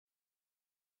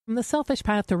The Selfish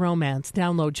Path to Romance.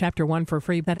 Download Chapter 1 for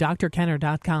free at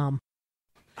drkenner.com.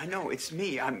 I know, it's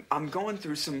me. I'm going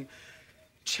through some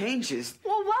changes.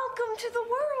 Well, welcome to the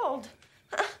world.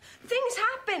 Things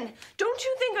happen. Don't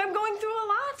you think I'm going through a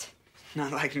lot?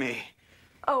 Not like me.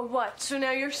 Oh, what? So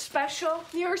now you're special?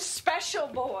 You're a special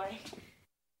boy.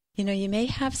 You know, you may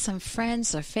have some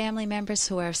friends or family members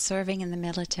who are serving in the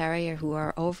military or who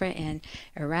are over in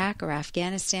Iraq or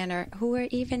Afghanistan or who are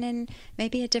even in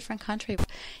maybe a different country.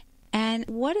 And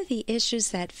what are the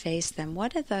issues that face them?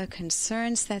 What are the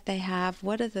concerns that they have?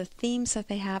 What are the themes that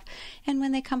they have? And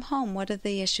when they come home, what are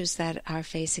the issues that are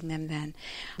facing them then?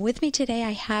 With me today,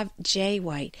 I have Jay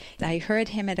White. I heard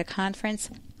him at a conference,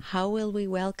 How Will We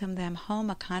Welcome Them Home?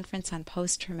 A conference on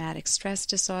post-traumatic stress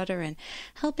disorder and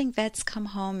helping vets come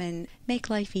home and make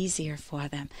life easier for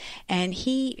them. And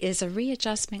he is a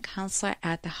readjustment counselor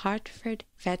at the Hartford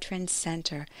Veterans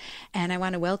Center. And I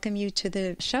want to welcome you to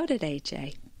the show today,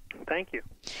 Jay. Thank you.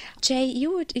 Jay,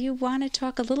 you want to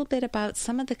talk a little bit about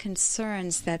some of the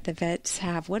concerns that the vets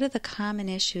have. What are the common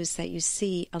issues that you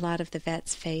see a lot of the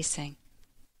vets facing?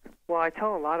 Well, I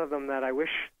tell a lot of them that I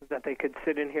wish that they could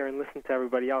sit in here and listen to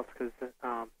everybody else because,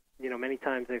 many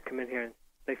times they come in here and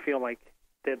they feel like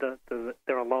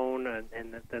they're alone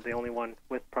and that they're the only one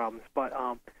with problems. But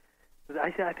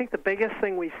I think the biggest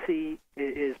thing we see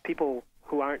is people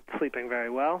who aren't sleeping very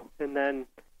well, and then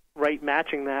right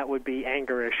matching that would be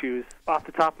anger issues. Off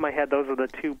the top of my head, those are the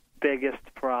two biggest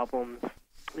problems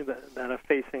that are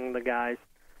facing the guys.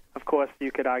 Of course,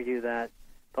 you could argue that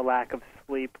the lack of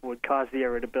sleep would cause the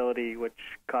irritability, which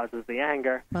causes the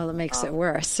anger. Well, it makes it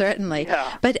worse, certainly.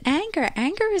 Yeah. But anger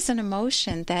is an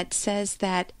emotion that says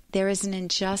that there is an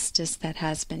injustice that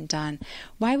has been done.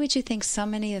 Why would you think so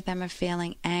many of them are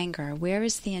feeling anger? Where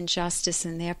is the injustice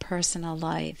in their personal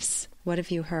lives? What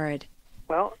have you heard?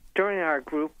 Well, during our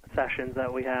group sessions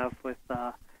that we have with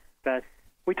vets,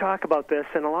 we talk about this,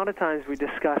 and a lot of times we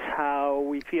discuss how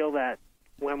we feel that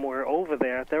when we're over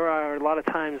there are a lot of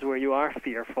times where you are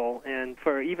fearful, and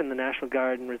for even the National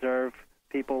Guard and Reserve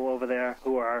people over there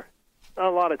who are a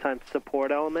lot of times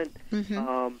support element,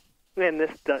 and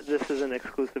this isn't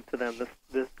exclusive to them.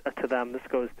 This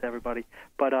goes to everybody.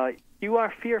 But you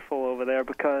are fearful over there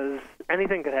because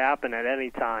anything could happen at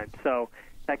any time. So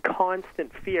that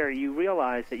constant fear, you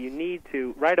realize that you need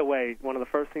to, right away, one of the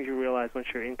first things you realize once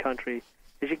you're in country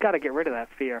is you got to get rid of that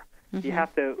fear. You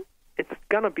have to, it's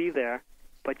going to be there,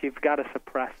 but you've got to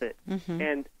suppress it.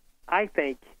 And I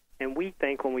think, and we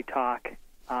think when we talk,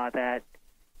 that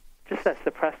just that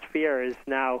suppressed fear is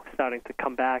now starting to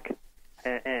come back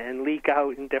and leak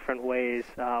out in different ways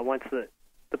once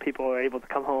the people are able to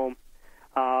come home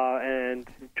and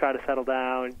try to settle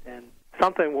down, and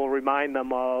something will remind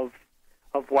them of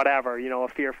whatever, a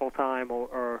fearful time,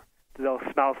 or they'll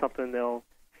smell something, they'll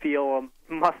feel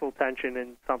a muscle tension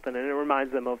in something, and it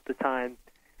reminds them of the time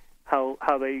how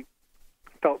they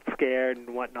felt scared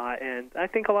and whatnot. And I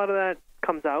think a lot of that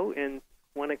comes out, and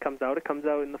when it comes out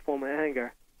in the form of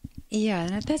anger. Yeah,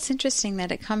 and that's interesting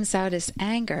that it comes out as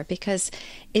anger, because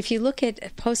if you look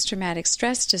at post-traumatic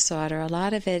stress disorder, a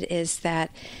lot of it is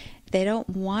that they don't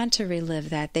want to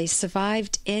relive that. They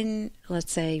survived in,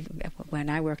 let's say, when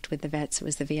I worked with the vets, it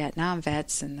was the Vietnam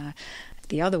vets and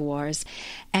the other wars.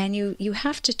 And you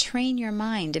have to train your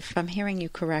mind, if I'm hearing you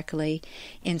correctly,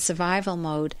 in survival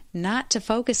mode, not to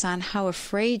focus on how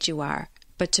afraid you are,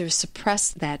 but to suppress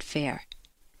that fear.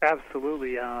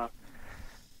 Absolutely.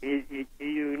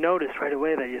 You notice right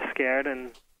away that you're scared,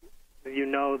 and you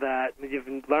know that you've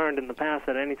learned in the past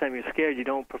that anytime you're scared, you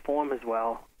don't perform as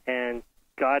well. And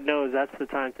God knows that's the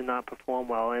time to not perform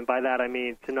well, and by that I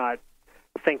mean to not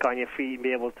think on your feet and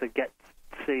be able to get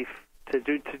safe, to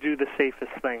do the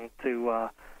safest thing, to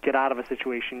get out of a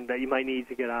situation that you might need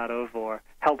to get out of, or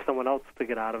help someone else to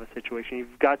get out of a situation.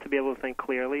 You've got to be able to think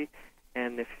clearly,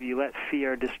 and if you let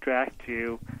fear distract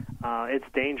you, it's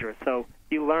dangerous. So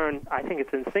you learn, I think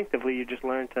it's instinctively, you just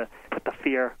learn to put the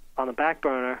fear on the back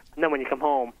burner, and then when you come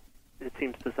home, it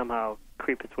seems to somehow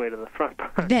creep its way to the front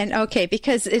burner. Then, okay,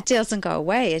 because it doesn't go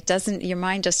away. It doesn't. Your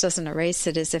mind just doesn't erase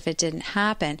it as if it didn't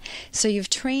happen. So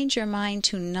you've trained your mind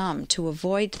to numb, to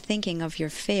avoid thinking of your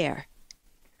fear.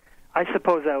 I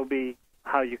suppose that would be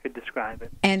how you could describe it.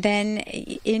 And then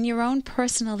in your own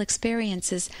personal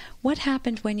experiences, what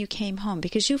happened when you came home?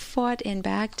 Because you fought in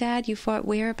Baghdad. You fought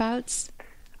whereabouts?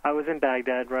 I was in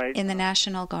Baghdad, right. In the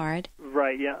National Guard?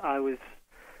 Right, yeah. I was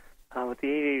with the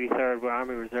 883rd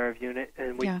Army Reserve Unit,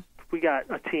 and we got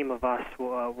a team of us,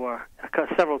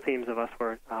 several teams of us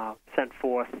were sent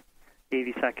forth,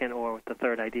 82nd or with the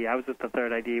 3rd ID. I was with the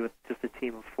 3rd ID with just a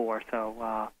team of 4,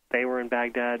 so they were in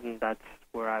Baghdad, and that's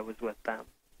where I was with them.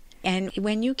 And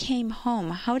when you came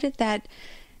home, how did that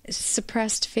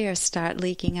suppressed fear start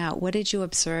leaking out? What did you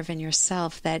observe in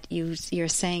yourself that you're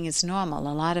saying is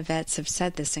normal? A lot of vets have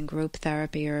said this in group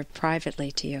therapy or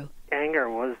privately to you. Anger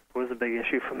was a big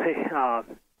issue for me.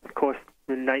 Of course,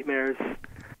 the nightmares,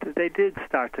 they did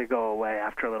start to go away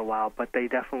after a little while, but they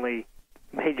definitely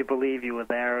made you believe you were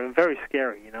there. Very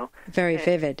scary, Very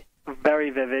vivid. Very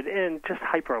vivid, and just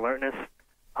hyper-alertness.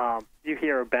 You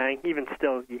hear a bang. Even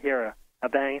still, you hear a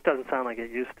bang. It doesn't sound like it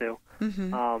used to.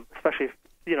 Mm-hmm. Especially if,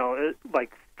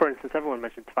 like, for instance, everyone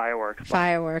mentions fireworks.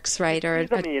 Fireworks, right. Or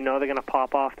they're going to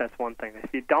pop off, that's one thing.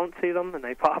 If you don't see them and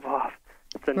they pop off,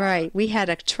 it's another. Right. We had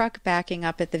a truck backing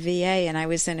up at the VA, and I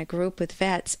was in a group with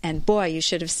vets, and boy, you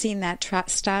should have seen that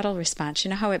startle response.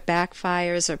 You know how it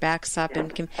backfires or backs up,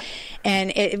 and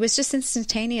it was just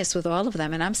instantaneous with all of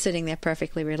them, and I'm sitting there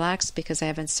perfectly relaxed because I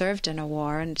haven't served in a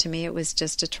war, and to me it was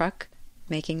just a truck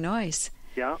making noise.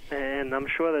 Yeah, and I'm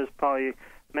sure there's probably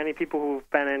many people who've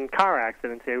been in car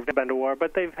accidents who've been to war,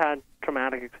 but they've had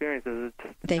traumatic experiences.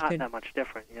 It's not that much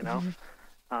different, Mm-hmm.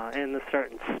 And there's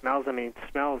certain smells. I mean,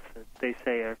 smells, they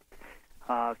say,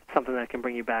 are something that can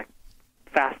bring you back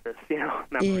fastest,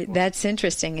 That's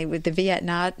interesting. With the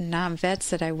Vietnam vets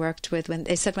that I worked with, when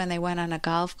they went on a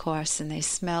golf course and they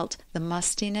smelt the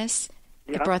mustiness,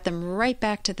 it brought them right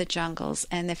back to the jungles,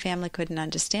 and their family couldn't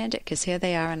understand it because here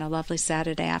they are on a lovely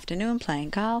Saturday afternoon playing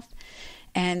golf,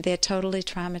 and they're totally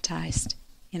traumatized.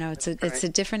 It's a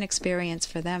different experience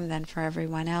for them than for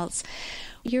everyone else.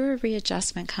 You're a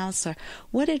readjustment counselor.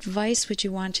 What advice would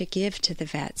you want to give to the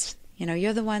vets?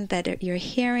 You're the one that you're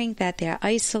hearing that they're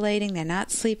isolating, they're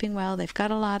not sleeping well, they've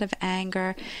got a lot of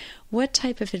anger. What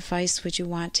type of advice would you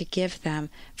want to give them,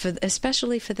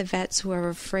 especially for the vets who are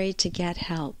afraid to get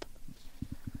help?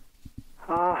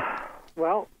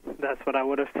 Well, that's what I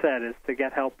would have said, is to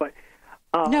get help. But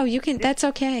no, you can. That's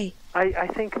okay. I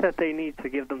think that they need to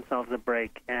give themselves a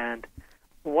break. And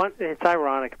it's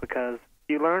ironic because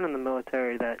you learn in the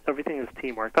military that everything is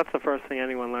teamwork. That's the first thing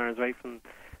anyone learns, right from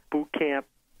boot camp,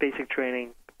 basic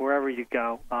training, wherever you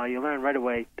go. You learn right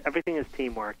away everything is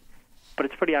teamwork. But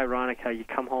it's pretty ironic how you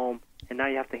come home and now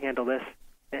you have to handle this.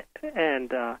 And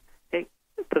the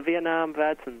Vietnam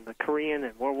vets and the Korean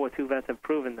and World War II vets have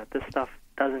proven that this stuff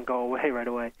doesn't go away right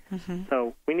away. Mm-hmm.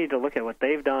 So we need to look at what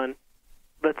they've done.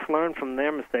 Let's learn from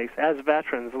their mistakes. As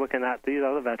veterans, looking at these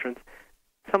other veterans,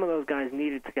 some of those guys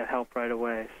needed to get help right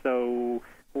away. So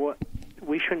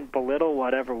we shouldn't belittle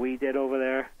whatever we did over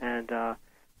there. And, a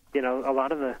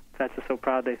lot of the vets are so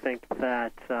proud they think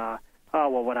that,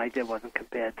 what I did wasn't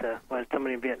compared to what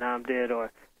somebody in Vietnam did,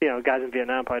 or, guys in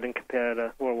Vietnam probably didn't compare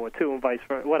to World War II and vice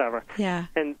versa, whatever. Yeah.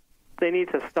 And they need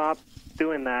to stop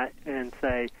doing that and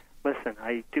say, listen,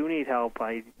 I do need help.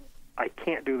 I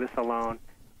can't do this alone.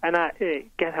 And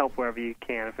get help wherever you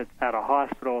can, if it's at a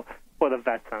hospital or the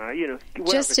vet center,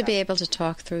 just to be able to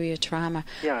talk through your trauma.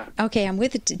 Yeah. Okay, I'm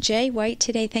with Jay White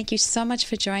today. Thank you so much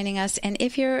for joining us. And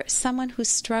if you're someone who's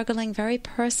struggling very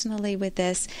personally with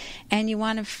this and you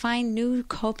want to find new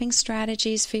coping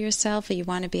strategies for yourself, or you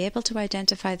want to be able to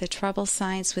identify the trouble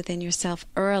signs within yourself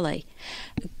early,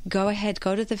 go ahead,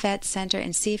 go to the vet center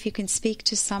and see if you can speak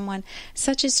to someone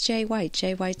such as Jay White.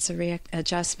 Jay White's a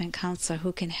readjustment counselor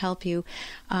who can help you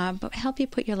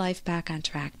put your life back on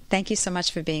track. Thank you so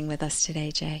much for being with us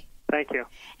today, Jay. Thank you.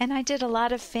 And I did a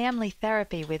lot of family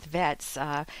therapy with vets,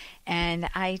 and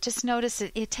I just noticed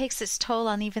it takes its toll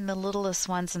on even the littlest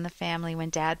ones in the family when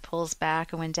Dad pulls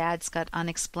back or when Dad's got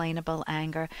unexplainable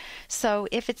anger. So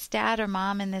if it's Dad or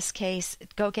Mom in this case,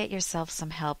 go get yourself some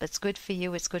help. It's good for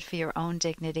you, it's good for your own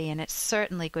dignity, and it's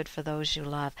certainly good for those you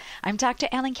love. I'm Dr.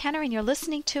 Ellen Kenner, and you're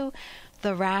listening to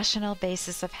The Rational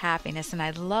Basis of Happiness, and I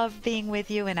love being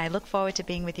with you, and I look forward to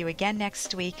being with you again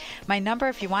next week. My number,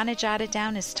 if you want to jot it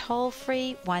down, is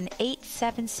toll-free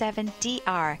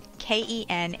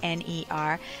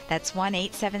 1-877-DR-KENNER. That's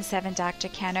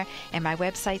 1-877-Dr. and my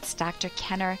website's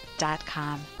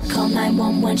drkenner.com. Call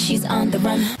 911, she's on the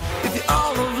run. If you're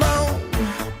all alone,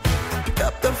 pick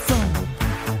up the phone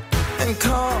and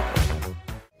call.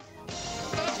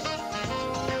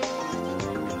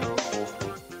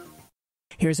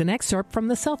 Here's an excerpt from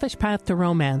The Selfish Path to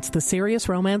Romance, the Serious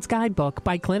Romance Guidebook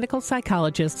by clinical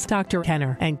psychologists Dr.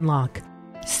 Kenner and Locke.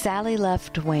 Sally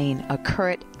left Wayne a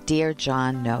curt Dear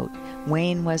John note.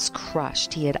 Wayne was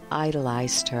crushed. He had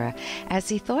idolized her. As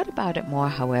he thought about it more,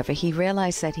 however, he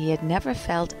realized that he had never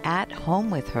felt at home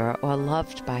with her or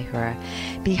loved by her.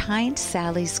 Behind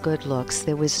Sally's good looks,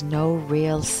 there was no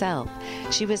real self.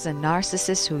 She was a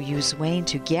narcissist who used Wayne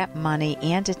to get money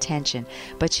and attention,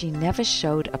 but she never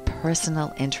showed a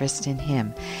personal interest in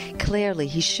him. Clearly,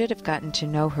 he should have gotten to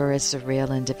know her as a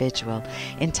real individual.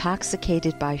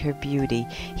 Intoxicated by her beauty,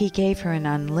 he gave her an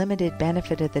unlimited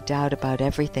benefit of the doubt about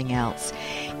everything else.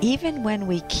 Even when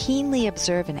we keenly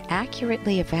observe and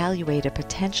accurately evaluate a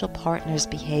potential partner's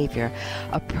behavior,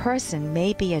 a person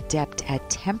may be adept at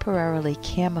temporarily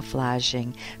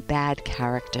camouflaging bad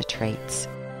character traits.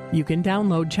 You can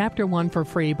download Chapter 1 for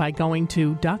free by going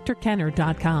to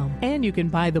drkenner.com, and you can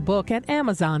buy the book at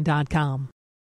amazon.com.